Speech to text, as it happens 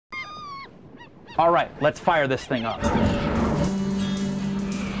All right, let's fire this thing up.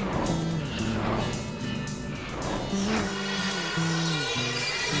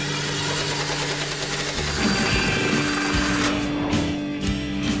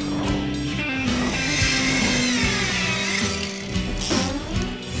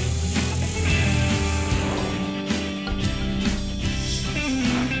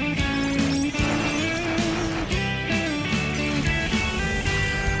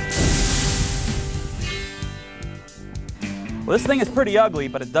 Well, this thing is pretty ugly,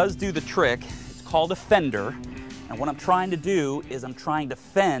 but it does do the trick. It's called a fender. And what I'm trying to do is I'm trying to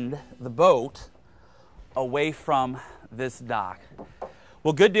fend the boat away from this dock.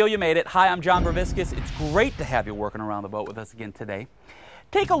 Well, good deal, you made it. Hi, I'm John Broviscus. It's great to have you working around the boat with us again today.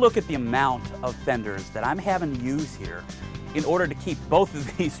 Take a look at the amount of fenders that I'm having to use here in order to keep both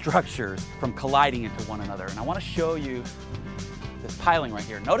of these structures from colliding into one another. And I want to show you this piling right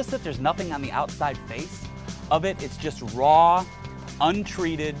here. Notice that there's nothing on the outside face of it. It's just raw,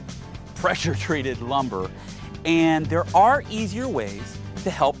 untreated, pressure-treated lumber. And there are easier ways to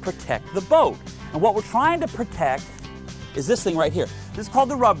help protect the boat. And what we're trying to protect is this thing right here. This is called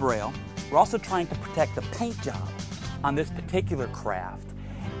the rub rail. We're also trying to protect the paint job on this particular craft.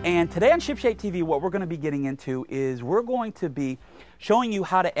 And today on Shipshape TV, what we're going to be getting into is we're going to be showing you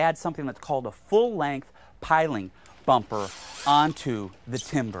how to add something that's called a full-length piling bumper onto the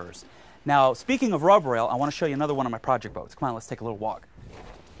timbers. Now, speaking of rub rail, I want to show you another one of my project boats. Come on, let's take a little walk.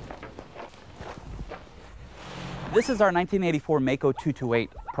 This is our 1984 Mako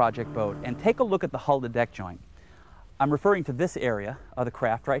 228 project boat, and take a look at the hull to deck joint. I'm referring to this area of the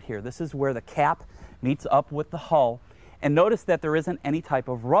craft right here. This is where the cap meets up with the hull, and notice that there isn't any type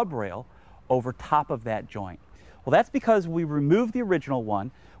of rub rail over top of that joint. Well, that's because we removed the original one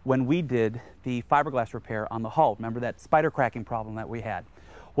when we did the fiberglass repair on the hull. Remember that spider cracking problem that we had?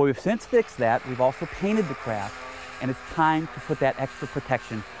 Well, we've since fixed that. We've also painted the craft, and it's time to put that extra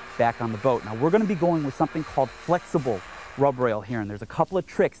protection back on the boat. Now, we're going to be going with something called flexible rub rail here, and there's a couple of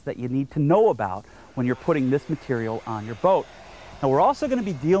tricks that you need to know about when you're putting this material on your boat. Now, we're also going to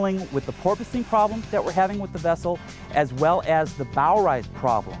be dealing with the porpoising problem that we're having with the vessel, as well as the bow rise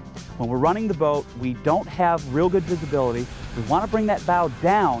problem. When we're running the boat, we don't have real good visibility. We want to bring that bow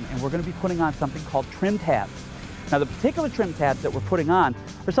down, and we're going to be putting on something called trim tabs. Now, the particular trim tabs that we're putting on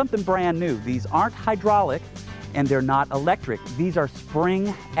are something brand new. These aren't hydraulic and they're not electric. These are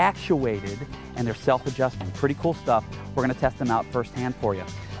spring actuated and they're self-adjusting. Pretty cool stuff. We're going to test them out firsthand for you.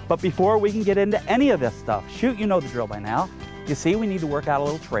 But before we can get into any of this stuff, shoot, you know the drill by now. You see, we need to work out a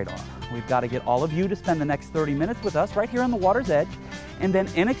little trade-off. We've got to get all of you to spend the next 30 minutes with us right here on the water's edge. And then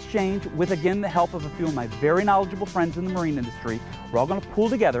in exchange, with again the help of a few of my very knowledgeable friends in the marine industry, we're all going to pool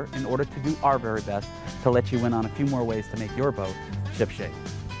together in order to do our very best to let you in on a few more ways to make your boat shipshape.